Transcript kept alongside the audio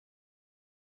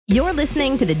You're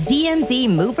listening to the DMZ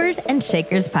Movers and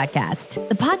Shakers podcast,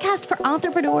 the podcast for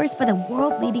entrepreneurs by the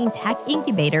world-leading tech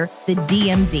incubator, the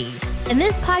DMZ. In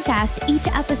this podcast, each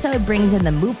episode brings in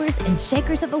the movers and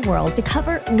shakers of the world to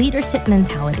cover leadership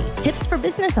mentality, tips for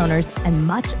business owners, and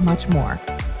much, much more.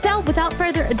 So without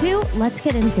further ado, let's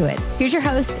get into it. Here's your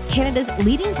host, Canada's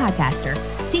leading podcaster,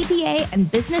 CPA and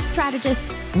business strategist,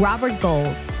 Robert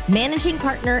Gold, managing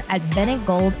partner at Bennett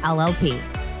Gold LLP.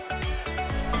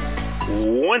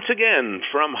 Once again,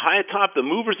 from high atop the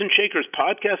Movers and Shakers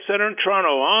Podcast Center in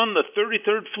Toronto on the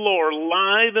 33rd floor,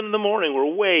 live in the morning.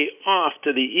 We're way off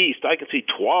to the east. I can see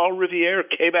Trois-Rivières,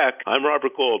 Quebec. I'm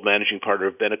Robert Gold, managing partner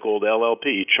of Bennett Gold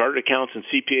LLP, chartered accountants and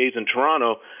CPAs in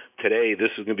Toronto. Today, this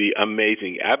is going to be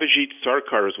amazing. Avijit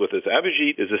Sarkar is with us.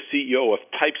 Avijit is the CEO of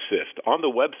TypeSift. On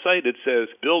the website, it says,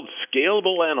 build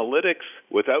scalable analytics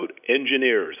without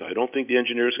engineers. I don't think the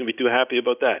engineers are going to be too happy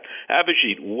about that.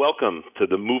 Avijit, welcome to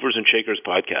the Movers and Shakers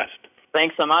podcast.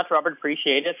 Thanks so much, Robert.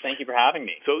 Appreciate it. Thank you for having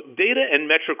me. So data and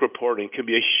metric reporting can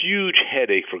be a huge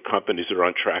headache for companies that are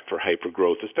on track for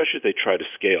hypergrowth, especially if they try to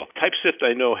scale. TypeSift,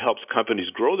 I know, helps companies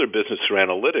grow their business through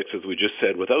analytics, as we just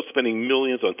said, without spending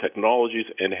millions on technologies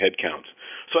and headcounts.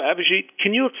 So Avijit,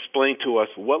 can you explain to us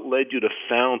what led you to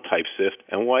found TypeSift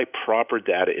and why proper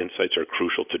data insights are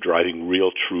crucial to driving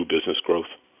real, true business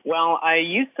growth? Well, I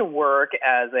used to work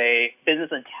as a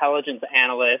business intelligence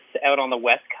analyst out on the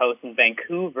West Coast in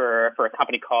Vancouver for a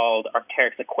company called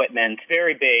Arc'teryx Equipment.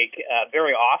 Very big,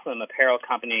 very awesome apparel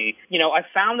company. You know, I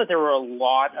found that there were a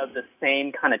lot of the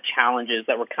same kind of challenges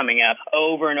that were coming up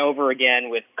over and over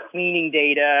again with cleaning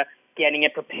data, getting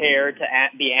it prepared to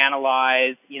be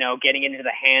analyzed, getting it into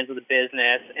the hands of the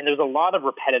business. And there was a lot of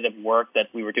repetitive work that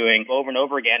we were doing over and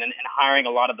over again and hiring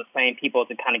a lot of the same people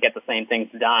to kind of get the same things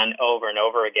done over and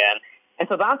over again. And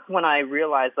so that's when I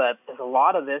realized that there's a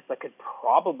lot of this that could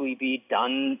probably be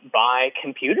done by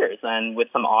computers and with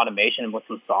some automation and with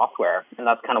some software. And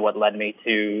that's kind of what led me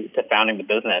to founding the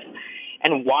business.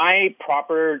 And why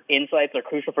proper insights are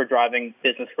crucial for driving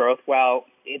business growth? Well,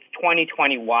 it's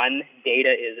 2021. Data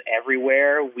is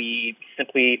everywhere. We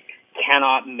simply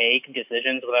cannot make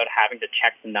decisions without having to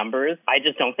check the numbers. I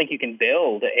just don't think you can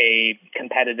build a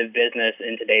competitive business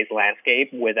in today's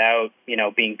landscape without,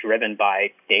 being driven by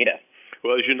data.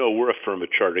 Well, as you know, we're a firm of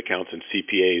chartered accountants and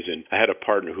CPAs, and I had a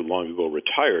partner who long ago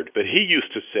retired, but he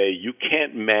used to say you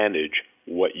can't manage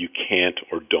what you can't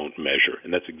or don't measure.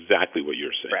 And that's exactly what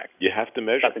you're saying. Correct. You have to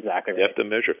measure. That's exactly right. You have to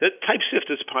measure. TypeSift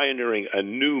is pioneering a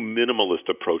new minimalist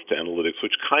approach to analytics,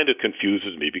 which kind of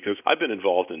confuses me because I've been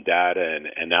involved in data and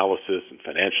analysis and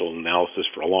financial analysis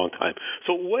for a long time.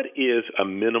 So what is a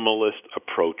minimalist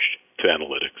approach to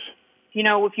analytics?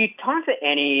 If you talk to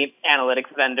any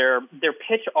analytics vendor, their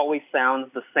pitch always sounds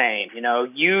the same.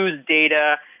 Use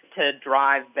data to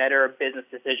drive better business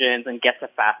decisions and get to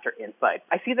faster insights.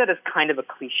 I see that as kind of a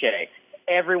cliche.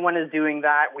 Everyone is doing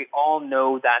that. We all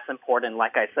know that's important.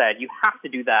 Like I said, you have to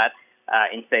do that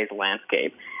in today's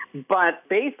landscape. But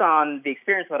based on the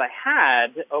experience that I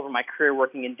had over my career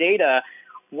working in data,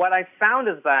 what I found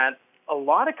is that a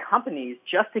lot of companies,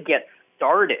 just to get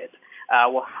started,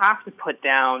 will have to put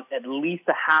down at least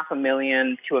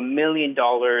 $500,000 to $1 million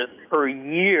per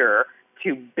year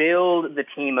to build the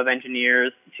team of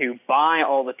engineers, to buy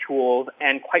all the tools,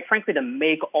 and quite frankly, to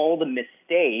make all the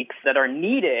mistakes that are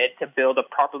needed to build a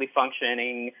properly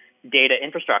functioning data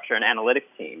infrastructure and analytics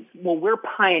teams. What we're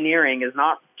pioneering is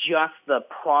not just the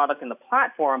product and the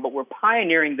platform, but we're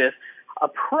pioneering this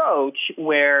approach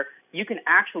where you can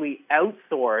actually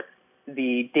outsource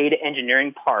the data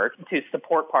engineering part to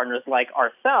support partners like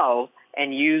ourselves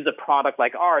and use a product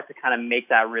like ours to kind of make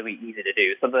that really easy to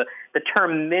do. So the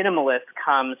term minimalist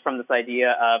comes from this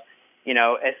idea of,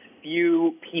 as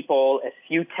few people, as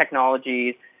few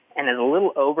technologies, and as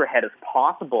little overhead as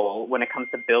possible when it comes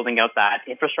to building out that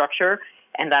infrastructure.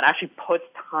 And that actually puts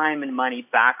time and money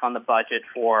back on the budget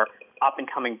for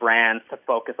up-and-coming brands to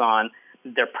focus on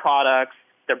their products,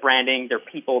 their branding, their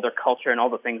people, their culture, and all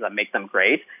the things that make them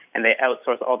great. And they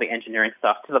outsource all the engineering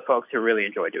stuff to the folks who really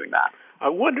enjoy doing that. I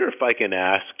wonder if I can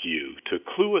ask you to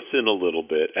clue us in a little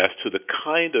bit as to the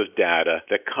kind of data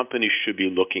that companies should be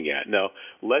looking at. Now,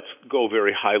 let's go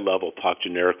very high level, talk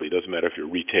generically. It doesn't matter if you're a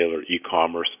retailer,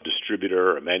 e-commerce,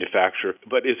 distributor, or manufacturer.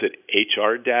 But is it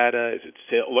HR data? Is it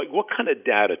sales? Like, what kind of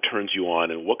data turns you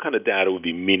on, and what kind of data would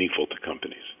be meaningful to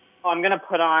companies? I'm going to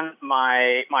put on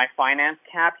my finance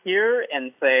cap here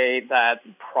and say that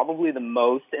probably the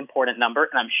most important number,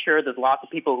 and I'm sure there's lots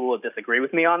of people who will disagree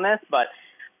with me on this, but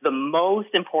the most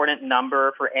important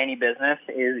number for any business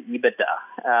is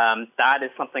EBITDA. That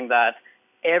is something that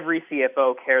every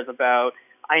CFO cares about.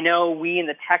 I know we in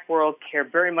the tech world care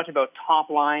very much about top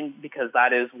line because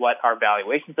that is what our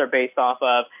valuations are based off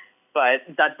of. But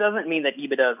that doesn't mean that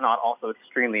EBITDA is not also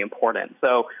extremely important.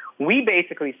 So we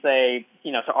basically say,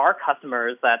 to our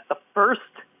customers that the first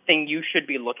thing you should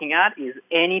be looking at is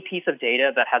any piece of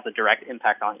data that has a direct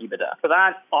impact on EBITDA. So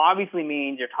that obviously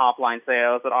means your top line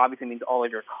sales. It obviously means all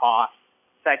of your costs.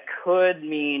 That could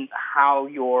mean how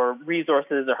your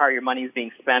resources or how your money is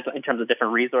being spent in terms of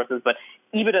different resources. But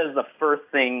EBITDA is the first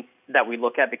thing that we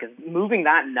look at because moving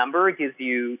that number gives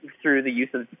you, through the use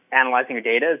of analyzing your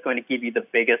data, is going to give you the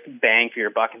biggest bang for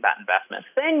your buck in that investment.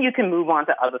 Then you can move on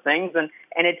to other things, and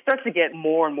it starts to get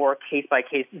more and more case by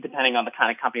case depending on the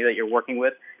kind of company that you're working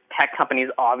with. Tech companies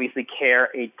obviously care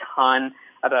a ton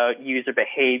about user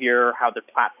behavior, how their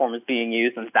platform is being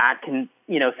used, and that can,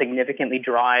 significantly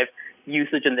drive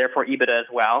usage and therefore EBITDA as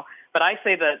well. But I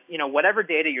say that, whatever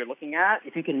data you're looking at,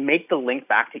 if you can make the link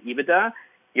back to EBITDA,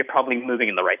 you're probably moving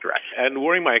in the right direction. And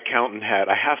wearing my accountant hat,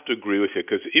 I have to agree with you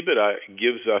because EBITDA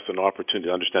gives us an opportunity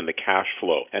to understand the cash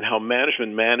flow and how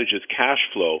management manages cash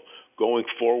flow going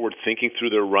forward, thinking through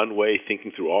their runway,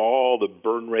 thinking through all the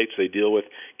burn rates they deal with.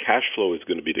 Cash flow is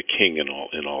going to be the king in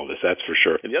all this, that's for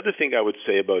sure. And the other thing I would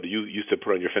say about you used to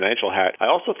put on your financial hat, I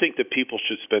also think that people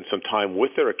should spend some time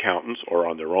with their accountants or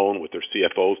on their own with their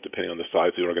CFOs, depending on the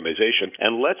size of the organization.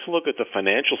 And let's look at the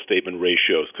financial statement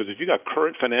ratios, because if you got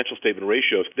current financial statement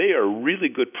ratios, they are really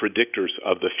good predictors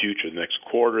of the future, the next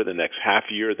quarter, the next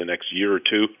half year, the next year or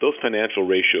two. Those financial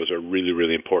ratios are really,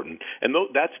 really important. And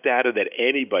that's data that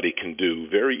anybody can do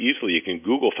very easily. You can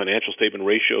Google financial statement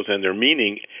ratios and their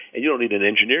meaning, and you don't need an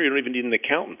engineer, you don't even need an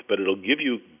accountant, but it'll give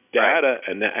you data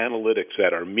and analytics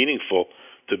that are meaningful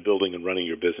to building and running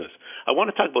your business. I want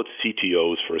to talk about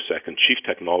CTOs for a second, Chief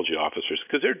Technology Officers,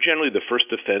 because they're generally the first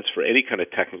defense for any kind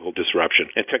of technical disruption.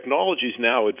 And technologies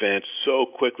now advance so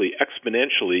quickly,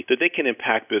 exponentially, that they can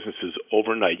impact businesses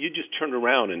overnight. You just turn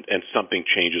around and something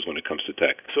changes when it comes to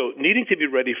tech. So needing to be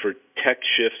ready for tech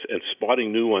shifts and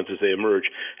spotting new ones as they emerge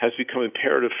has become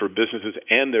imperative for businesses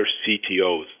and their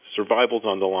CTOs. Survival's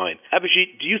on the line.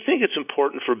 Abhijit, do you think it's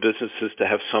important for businesses to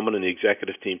have someone in the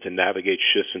executive team to navigate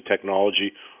shifts in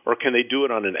technology, or can they do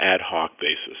it on an ad hoc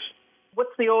basis?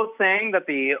 What's the old saying that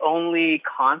the only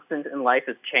constant in life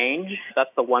is change?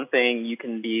 That's the one thing you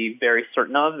can be very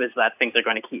certain of, is that things are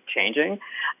going to keep changing.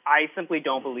 I simply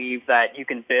don't believe that you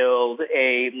can build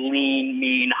a lean,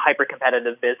 mean,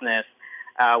 hyper-competitive business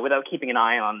without keeping an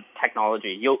eye on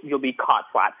technology. You'll be caught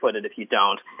flat-footed if you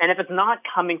don't. And if it's not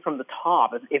coming from the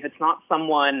top, if it's not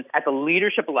someone at the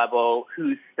leadership level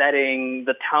who's setting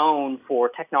the tone for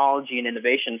technology and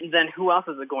innovation, then who else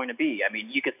is it going to be? I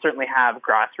mean, you could certainly have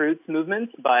grassroots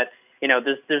movements, but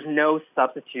there's no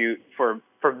substitute for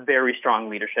very strong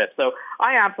leadership. So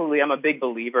I'm a big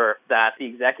believer that the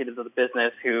executives of the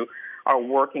business who are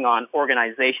working on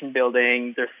organization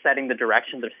building, they're setting the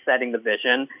direction, they're setting the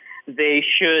vision, they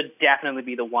should definitely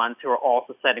be the ones who are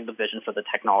also setting the vision for the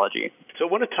technology. So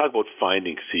I want to talk about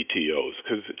finding CTOs,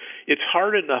 because it's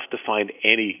hard enough to find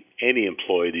any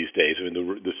employee these days. I mean,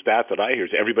 the stat that I hear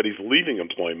is everybody's leaving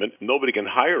employment. Nobody can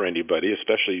hire anybody,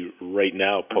 especially right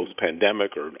now,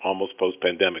 post-pandemic or almost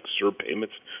post-pandemic. CERB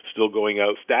payments still going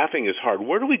out. Staffing is hard.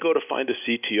 Where do we go to find a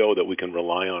CTO that we can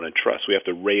rely on and trust? We have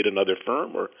to raid another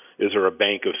firm, or is there a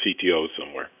bank of CTOs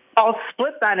somewhere? I'll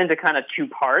split that into kind of two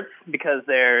parts, because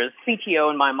there's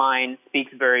CTO in my mind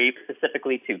speaks very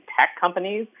specifically to tech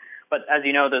companies. But as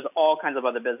you know, there's all kinds of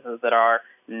other businesses that are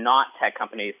not tech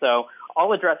companies. So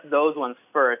I'll address those ones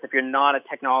first. If you're not a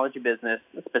technology business,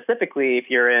 specifically if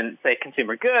you're in, say,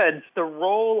 consumer goods, the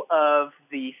role of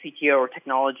the CTO or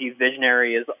technology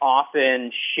visionary is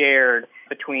often shared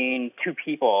between two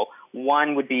people.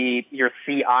 One would be your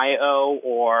CIO,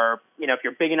 or, if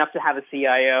you're big enough to have a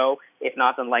CIO, if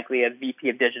not, then likely a VP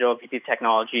of digital, VP of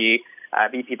technology,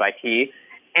 VP of IT.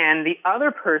 And the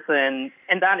other person,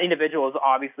 and that individual is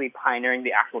obviously pioneering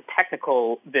the actual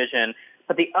technical vision,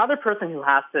 but the other person who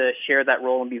has to share that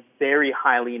role and be very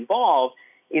highly involved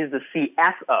is the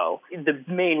CFO. The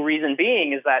main reason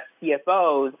being is that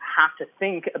CFOs have to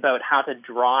think about how to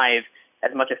drive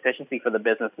as much efficiency for the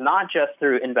business, not just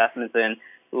through investments in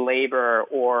labor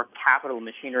or capital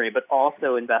machinery, but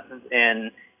also investments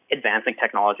in advancing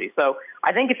technology. So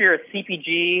I think if you're a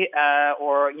CPG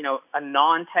or a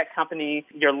non-tech company,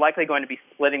 you're likely going to be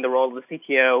splitting the role of the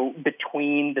CTO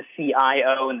between the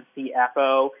CIO and the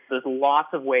CFO. There's lots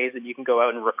of ways that you can go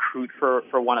out and recruit for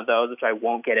one of those, which I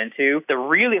won't get into. The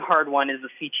really hard one is the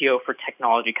CTO for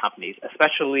technology companies,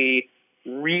 especially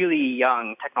really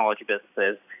young technology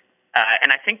businesses.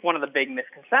 And I think one of the big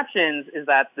misconceptions is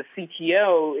that the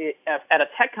CTO at a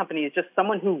tech company is just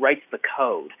someone who writes the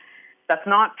code. That's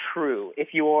not true. If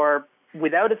you're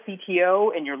without a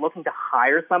CTO and you're looking to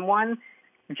hire someone,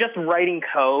 just writing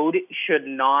code should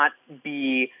not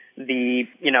be the,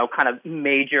 kind of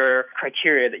major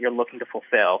criteria that you're looking to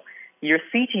fulfill. Your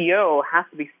CTO has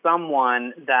to be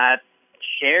someone that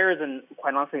shares and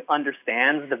quite honestly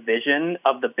understands the vision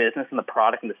of the business and the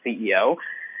product and the CEO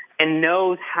and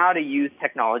knows how to use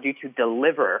technology to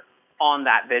deliver on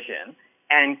that vision.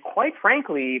 And quite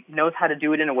frankly, knows how to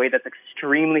do it in a way that's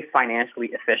extremely financially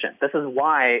efficient. This is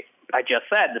why I just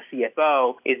said the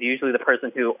CFO is usually the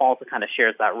person who also kind of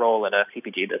shares that role in a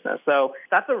CPG business. So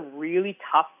that's a really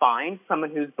tough find,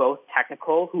 someone who's both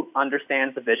technical, who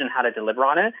understands the vision, how to deliver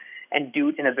on it, and do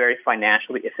it in a very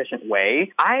financially efficient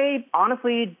way. I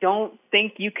honestly don't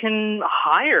think you can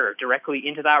hire directly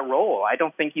into that role. I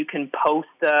don't think you can post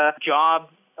a job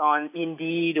on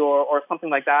Indeed or something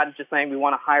like that just saying we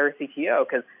want to hire a CTO,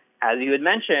 because as you had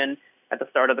mentioned at the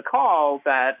start of the call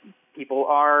that people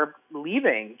are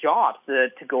leaving jobs to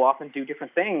go off and do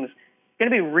different things. It's going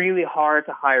to be really hard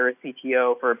to hire a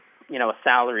CTO for, a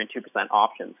salary and 2%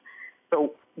 options.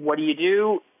 So what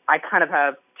do? I kind of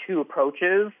have two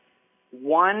approaches.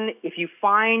 One, if you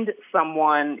find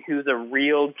someone who's a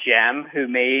real gem who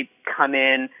may come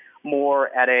in more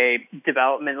at a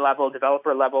development level,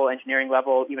 developer level, engineering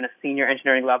level, even a senior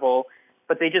engineering level,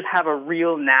 but they just have a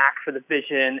real knack for the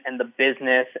vision and the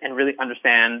business and really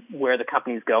understand where the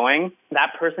company's going,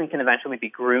 that person can eventually be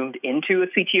groomed into a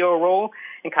CTO role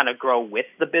and kind of grow with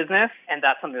the business, and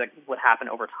that's something that would happen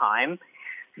over time.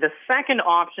 The second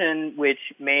option, which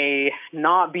may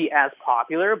not be as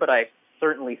popular, but I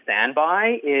certainly stand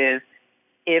by, is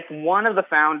if one of the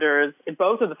founders, if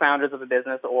both of the founders of a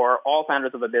business or all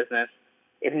founders of a business,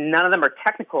 if none of them are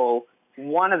technical,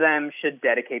 one of them should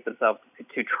dedicate themselves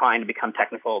to trying to become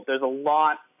technical. There's a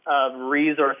lot of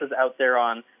resources out there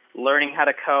on learning how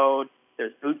to code.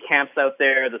 There's boot camps out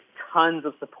there. There's tons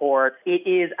of support. It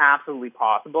is absolutely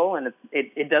possible, and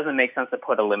it doesn't make sense to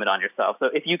put a limit on yourself. So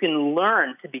if you can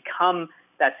learn to become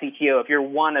that CTO, if you're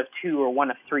one of two or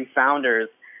one of three founders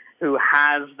who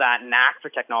has that knack for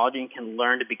technology and can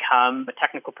learn to become a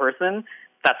technical person,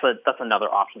 that's another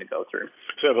option to go through.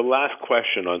 So I have a last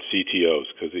question on CTOs,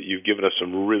 because you've given us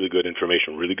some really good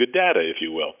information, really good data, if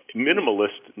you will.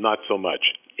 Minimalist, not so much.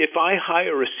 If I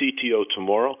hire a CTO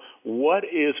tomorrow, what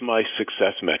is my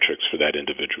success metrics for that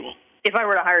individual? If I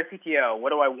were to hire a CTO, what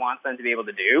do I want them to be able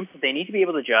to do? They need to be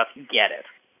able to just get it.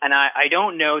 And I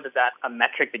don't know that that's a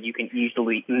metric that you can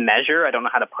easily measure. I don't know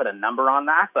how to put a number on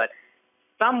that, but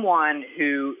someone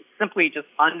who simply just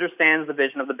understands the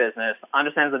vision of the business,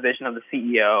 understands the vision of the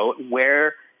CEO,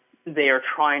 where they are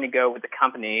trying to go with the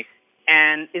company,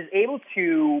 and is able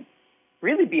to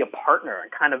really be a partner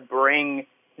and kind of bring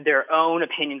their own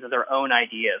opinions and their own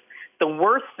ideas. The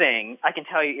worst thing, I can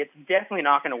tell you, it's definitely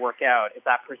not going to work out if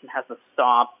that person has to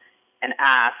stop and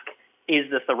ask,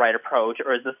 is this the right approach,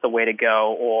 or is this the way to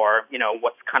go, or,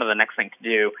 what's kind of the next thing to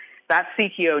do? That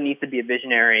CTO needs to be a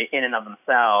visionary in and of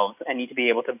themselves and need to be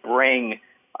able to bring,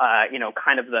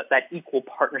 kind of that equal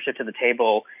partnership to the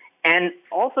table, and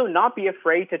also not be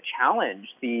afraid to challenge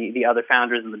the other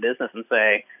founders in the business and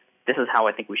say, this is how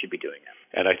I think we should be doing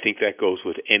it. And I think that goes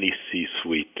with any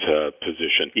C-suite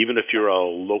position. Even if you're a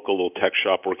local little tech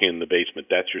shop working in the basement,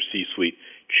 that's your C-suite.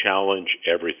 Challenge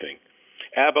everything.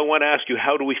 Ab, I want to ask you,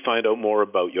 how do we find out more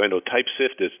about you? I know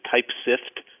TypeSift is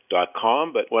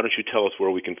typesift.com, but why don't you tell us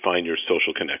where we can find your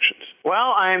social connections?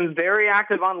 Well, I'm very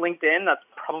active on LinkedIn. That's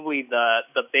probably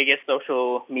the biggest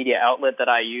social media outlet that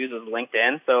I use is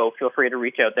LinkedIn, so feel free to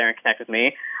reach out there and connect with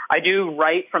me. I do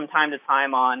write from time to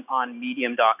time on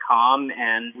medium.com,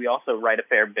 and we also write a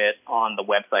fair bit on the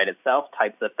website itself,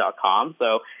 typesift.com.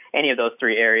 So any of those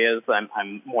three areas,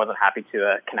 I'm more than happy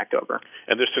to connect over.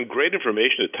 And there's some great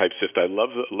information at TypeSift. I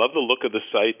love the look of the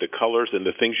site, the colors, and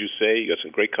the things you say. You got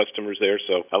some great customers there,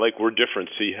 so I like we're different,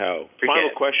 see how.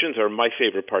 Final questions are my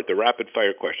favorite part, the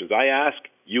rapid-fire questions. I ask,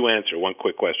 you answer. One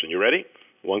quick question. You ready?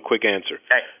 One quick answer.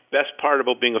 Okay. Best part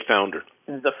about being a founder?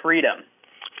 The freedom.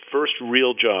 First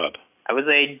real job? I was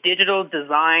a digital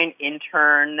design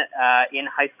intern in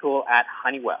high school at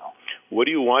Honeywell. What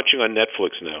are you watching on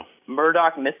Netflix now?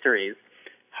 Murdoch Mysteries.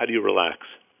 How do you relax?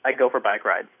 I go for bike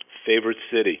rides. Favorite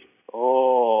city?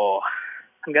 Oh,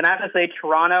 I'm going to have to say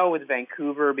Toronto, with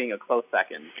Vancouver being a close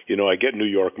second. I get New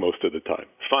York most of the time.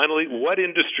 Finally, what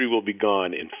industry will be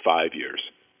gone in 5 years?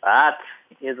 That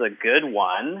is a good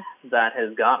one that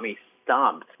has got me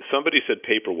stumped. Somebody said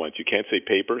paper once. You can't say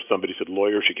paper. Somebody said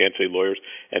lawyers. You can't say lawyers.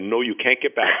 And no, you can't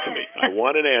get back to me. I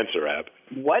want an answer, Ab.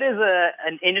 What is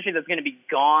an industry that's going to be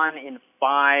gone in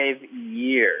 5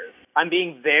 years? I'm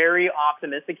being very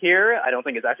optimistic here. I don't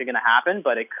think it's actually going to happen,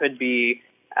 but it could be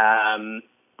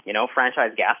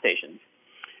franchise gas stations.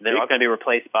 They're all going to be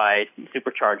replaced by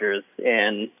superchargers,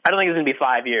 and I don't think it's going to be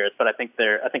 5 years, but I think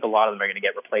a lot of them are going to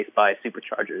get replaced by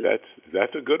superchargers.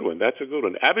 That's a good one.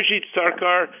 Abhijit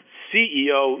Sarkar,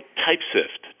 CEO,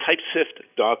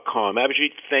 Typesift.com.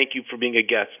 Abhijit, thank you for being a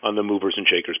guest on the Movers and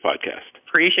Shakers podcast.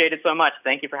 Appreciate it so much.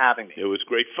 Thank you for having me. It was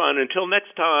great fun. Until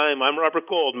next time, I'm Robert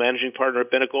Gold, managing partner at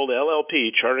Bennett Gold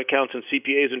LLP, chartered accountants and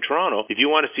CPAs in Toronto. If you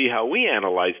want to see how we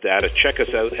analyze data, check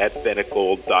us out at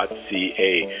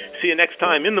bennettgold.ca. See you next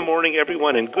time in the morning,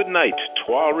 everyone, and good night.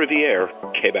 Trois-Rivières,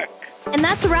 Quebec. And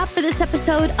that's a wrap for this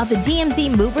episode of the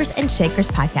DMZ Movers and Shakers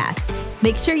podcast.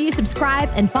 Make sure you subscribe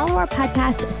and follow our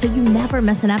podcast so you never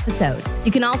miss an episode.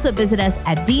 You can also visit us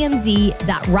at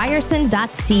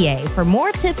dmz.ryerson.ca for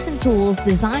more tips and tools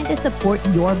designed to support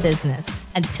your business.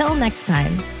 Until next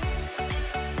time.